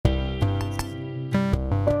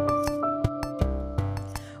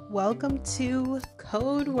Welcome to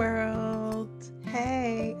Code World.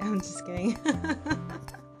 Hey, I'm just kidding.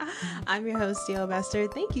 I'm your host, DL Bester.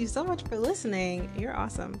 Thank you so much for listening. You're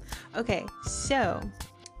awesome. Okay, so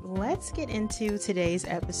let's get into today's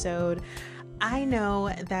episode. I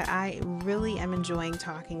know that I really am enjoying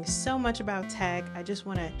talking so much about tech. I just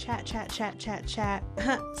want to chat.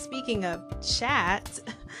 Speaking of chat,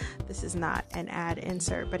 this is not an ad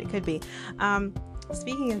insert, but it could be.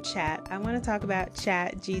 Speaking of chat, I want to talk about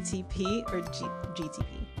Chat GTP or GTP.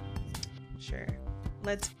 Sure.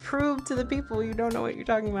 Let's prove to the people you don't know what you're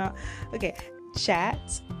talking about. Okay,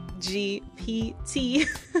 Chat GPT.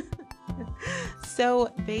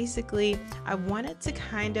 So basically, I wanted to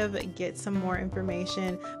kind of get some more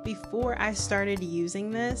information before I started using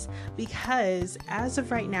this, because as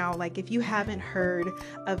of right now, like if you haven't heard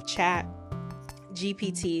of Chat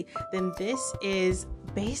GPT, then this is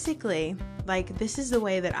basically like, this is the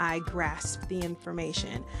way that I grasp the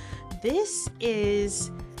information. This is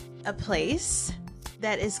a place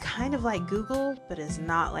that is kind of like Google, but is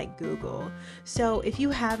not like Google. So if you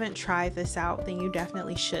haven't tried this out, then you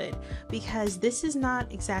definitely should, because this is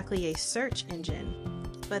not exactly a search engine,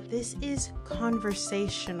 but this is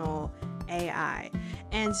conversational AI.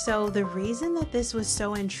 And so the reason that this was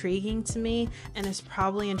so intriguing to me, and is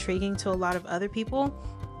probably intriguing to a lot of other people,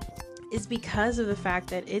 is because of the fact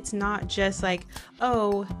that it's not just like,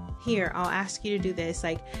 oh, here, I'll ask you to do this.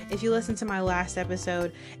 Like, if you listen to my last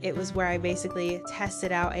episode, it was where I basically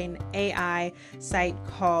tested out an AI site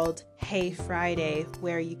called Hey Friday,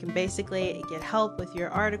 where you can basically get help with your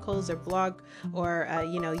articles or blog or,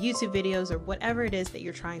 YouTube videos or whatever it is that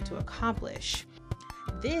you're trying to accomplish.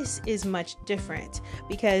 This is much different,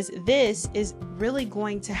 because this is really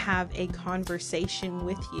going to have a conversation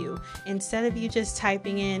with you. Instead of you just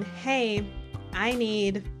typing in, hey, I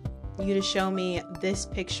need you to show me this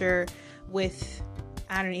picture with,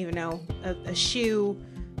 I don't even know, a shoe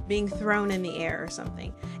being thrown in the air or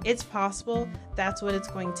something. It's possible that's what it's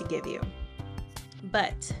going to give you.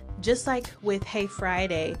 But just like with Hey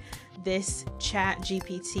Friday, this Chat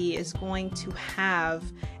GPT is going to have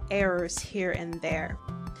errors here and there.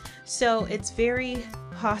 So it's very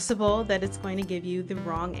possible that it's going to give you the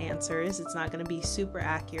wrong answers. It's not going to be super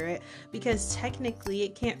accurate, because technically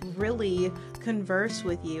it can't really converse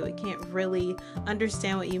with you. It can't really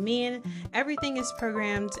understand what you mean. Everything is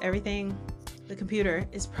programmed, the computer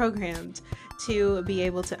is programmed to be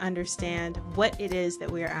able to understand what it is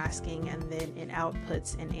that we are asking, and then it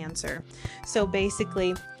outputs an answer. So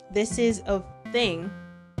basically, this is a thing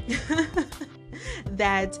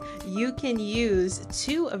that you can use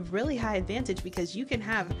to a really high advantage, because you can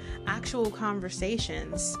have actual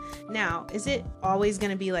conversations. Now, is it always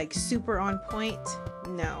going to be like super on point?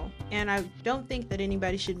 No. And I don't think that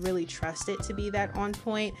anybody should really trust it to be that on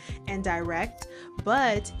point and direct,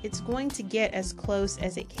 but it's going to get as close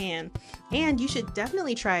as it can. And you should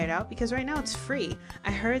definitely try it out, because right now it's free.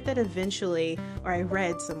 I heard that eventually, or I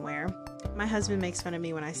read somewhere, my husband makes fun of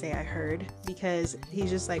me when I say I heard, because he's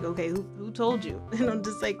just like, okay, who told you? And I'm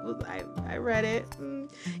just like, well, I read it.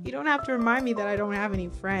 You don't have to remind me that I don't have any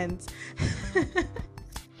friends.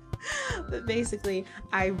 But basically,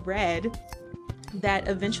 I read that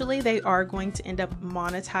eventually they are going to end up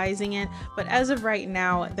monetizing it, but as of right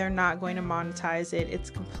now, they're not going to monetize it. It's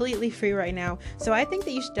completely free right now, so I think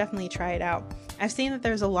that you should definitely try it out. I've seen that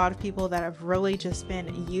there's a lot of people that have really just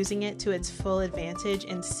been using it to its full advantage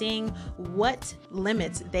and seeing what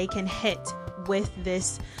limits they can hit with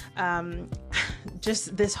this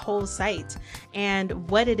just this whole site and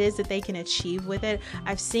what it is that they can achieve with it.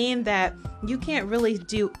 I've seen that you can't really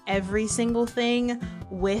do every single thing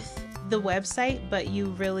with the website, but you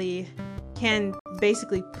really can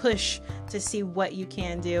basically push to see what you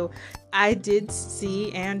can do. I did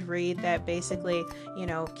see and read that basically,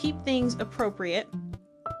 keep things appropriate,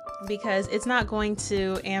 because it's not going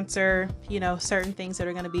to answer, certain things that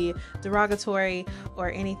are going to be derogatory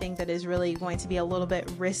or anything that is really going to be a little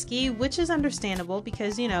bit risky, which is understandable,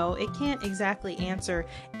 because, it can't exactly answer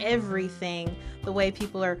everything the way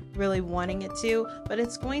people are really wanting it to, but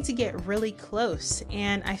it's going to get really close.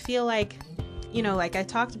 And I feel like, like I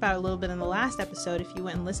talked about a little bit in the last episode, if you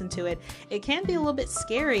went and listened to it, it can be a little bit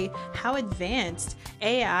scary how advanced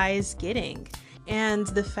AI is getting. And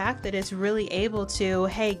the fact that it's really able to,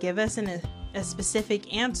 hey, give us a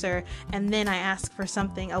specific answer, and then I ask for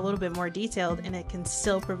something a little bit more detailed, and it can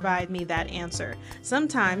still provide me that answer.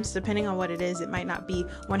 Sometimes, depending on what it is, it might not be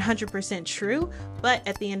 100% true, but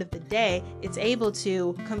at the end of the day, it's able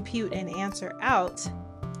to compute an answer out,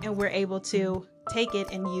 and we're able to take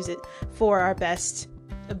it and use it for our best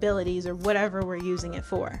abilities or whatever we're using it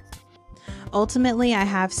for. Ultimately, I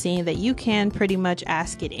have seen that you can pretty much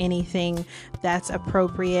ask it anything that's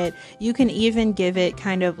appropriate. You can even give it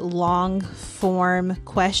kind of long form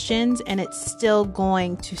questions and it's still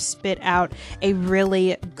going to spit out a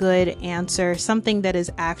really good answer, something that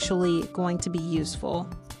is actually going to be useful.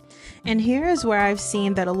 And here is where I've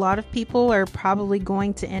seen that a lot of people are probably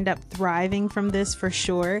going to end up thriving from this for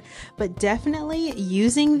sure, but definitely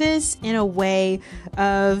using this in a way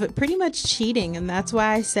of pretty much cheating. And that's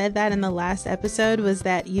why I said that in the last episode, was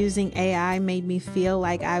that using AI made me feel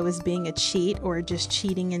like I was being a cheat or just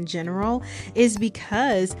cheating in general, is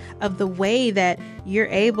because of the way that you're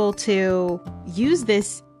able to use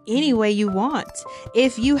this any way you want.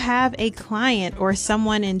 If you have a client or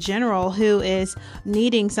someone in general who is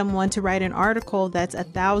needing someone to write an article that's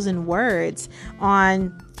 1,000 words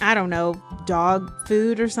on, I don't know, dog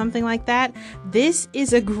food or something like that, this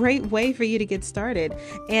is a great way for you to get started.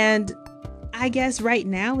 And I guess right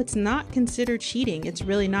now it's not considered cheating. It's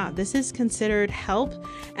really not. This is considered help.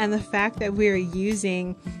 And the fact that we're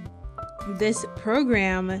using this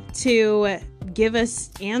program to give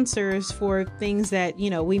us answers for things that,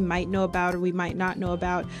 we might know about or we might not know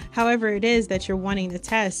about, however it is that you're wanting to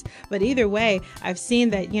test. But either way, I've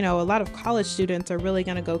seen that, a lot of college students are really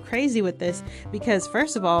going to go crazy with this because,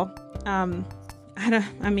 first of all, I'm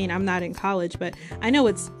not in college, but I know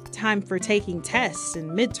it's time for taking tests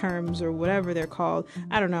and midterms or whatever they're called.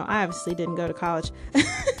 I don't know. I obviously didn't go to college.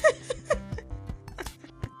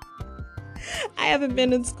 I haven't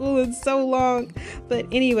been in school in so long. But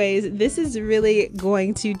anyways, this is really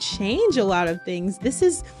going to change a lot of things. This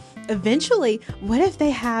is eventually, what if they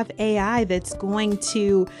have AI that's going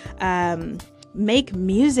to make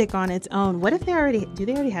music on its own? What if do they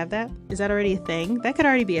already have that? Is that already a thing? That could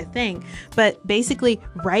already be a thing. But basically,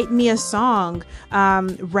 write me a song,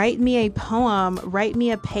 write me a poem, write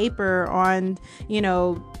me a paper on,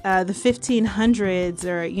 the 1500s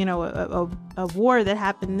or, a war that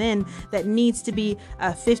happened then that needs to be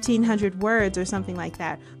 1,500 words or something like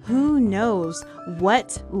that. Who knows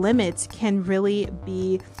what limits can really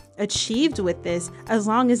be achieved with this, as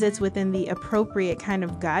long as it's within the appropriate kind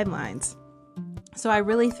of guidelines. So I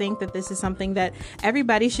really think that this is something that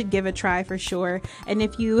everybody should give a try for sure. And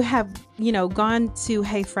if you have, gone to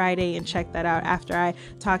Hey Friday and checked that out after I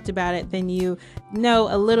talked about it, then you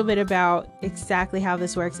know a little bit about exactly how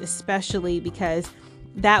this works, especially because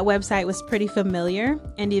that website was pretty familiar.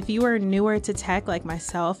 And if you are newer to tech like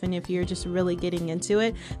myself, and if you're just really getting into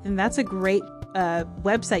it, then that's a great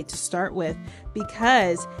website to start with,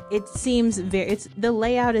 because it seems the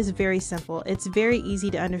layout is very simple. It's very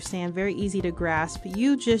easy to understand, very easy to grasp.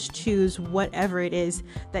 You just choose whatever it is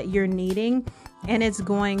that you're needing, and it's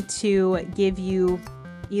going to give you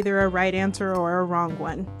either a right answer or a wrong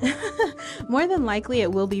one. More than likely it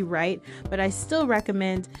will be right, but I still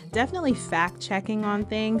recommend definitely fact checking on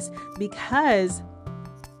things, because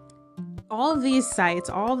all of these sites,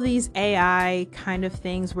 all of these AI kind of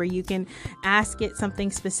things where you can ask it something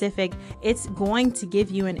specific, it's going to give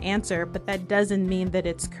you an answer, but that doesn't mean that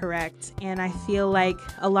it's correct. And I feel like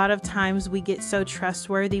a lot of times we get so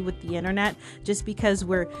trustworthy with the internet just because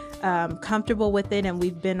we're comfortable with it and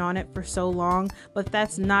we've been on it for so long, but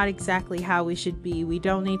that's not exactly how we should be. We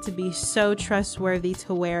don't need to be so trustworthy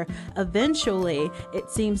to where eventually it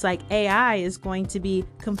seems like AI is going to be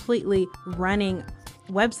completely running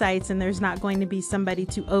websites and there's not going to be somebody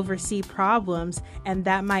to oversee problems, and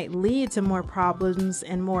that might lead to more problems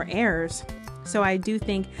and more errors. So I do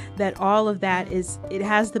think that all of that it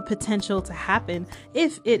has the potential to happen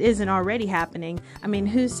if it isn't already happening. I mean,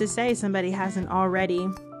 who's to say somebody hasn't already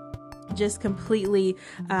just completely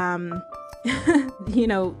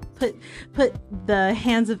put the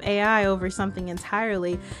hands of AI over something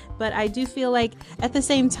entirely. But I do feel like at the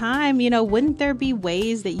same time, wouldn't there be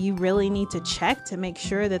ways that you really need to check to make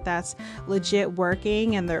sure that that's legit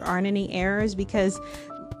working and there aren't any errors? Because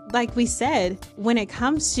like we said, when it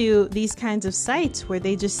comes to these kinds of sites where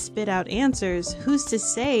they just spit out answers, who's to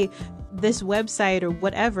say this website or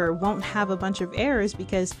whatever won't have a bunch of errors,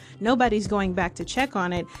 because nobody's going back to check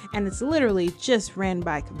on it and it's literally just ran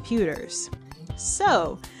by computers.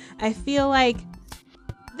 So I feel like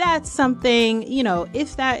that's something,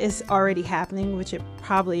 if that is already happening, which it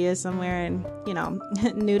probably is somewhere in,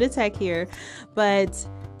 new to tech here, but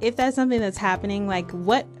if that's something that's happening, like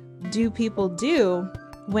what do people do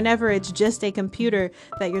whenever it's just a computer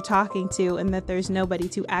that you're talking to and that there's nobody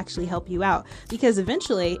to actually help you out? Because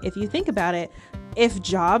eventually, if you think about it, if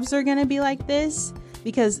jobs are going to be like this,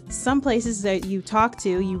 because some places that you talk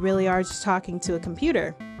to, you really are just talking to a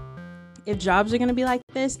computer. If jobs are going to be like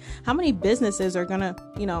this, how many businesses are going to,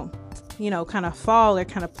 kind of fall or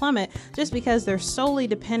kind of plummet just because they're solely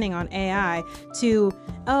depending on AI to,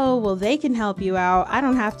 oh, well, they can help you out. I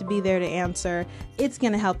don't have to be there to answer. It's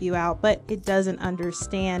going to help you out, but it doesn't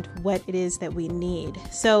understand what it is that we need.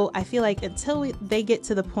 So I feel like until they get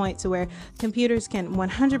to the point to where computers can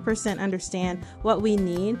 100% understand what we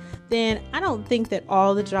need, then I don't think that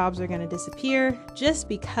all the jobs are going to disappear just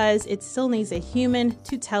because it still needs a human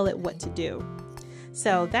to tell it what to do.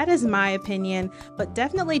 So that is my opinion, but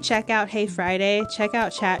definitely check out Hey Friday, check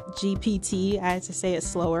out ChatGPT. I had to say it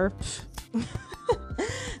slower.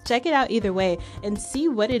 Check it out either way and see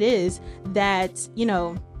what it is that,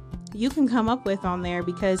 you can come up with on there,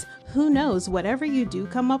 because who knows, whatever you do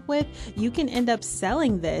come up with, you can end up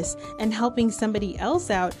selling this and helping somebody else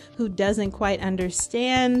out who doesn't quite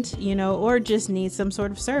understand, or just needs some sort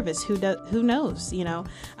of service. Who knows,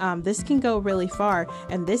 this can go really far,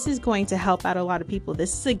 and this is going to help out a lot of people.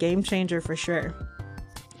 This is a game changer for sure.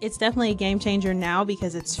 It's definitely a game changer now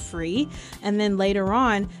because it's free. And then later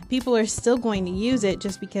on, people are still going to use it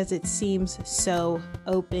just because it seems so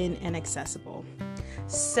open and accessible.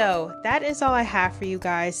 So that is all I have for you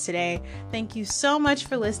guys today. Thank you so much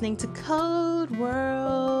for listening to Code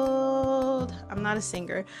World. I'm not a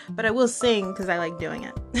singer, but I will sing because I like doing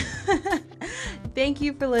it. Thank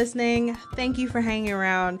you for listening. Thank you for hanging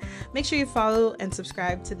around. Make sure you follow and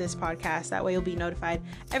subscribe to this podcast. That way you'll be notified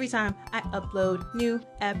every time I upload new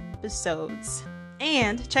episodes.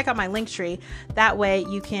 And check out my Linktree. That way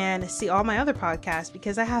you can see all my other podcasts,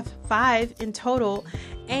 because I have 5 in total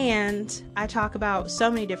and I talk about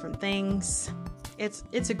so many different things.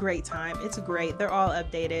 It's a great time. It's great. They're all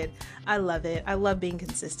updated. I love it. I love being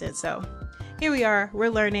consistent. So here we are.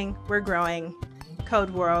 We're learning. We're growing.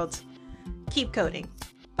 Code World. Keep coding.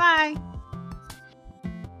 Bye.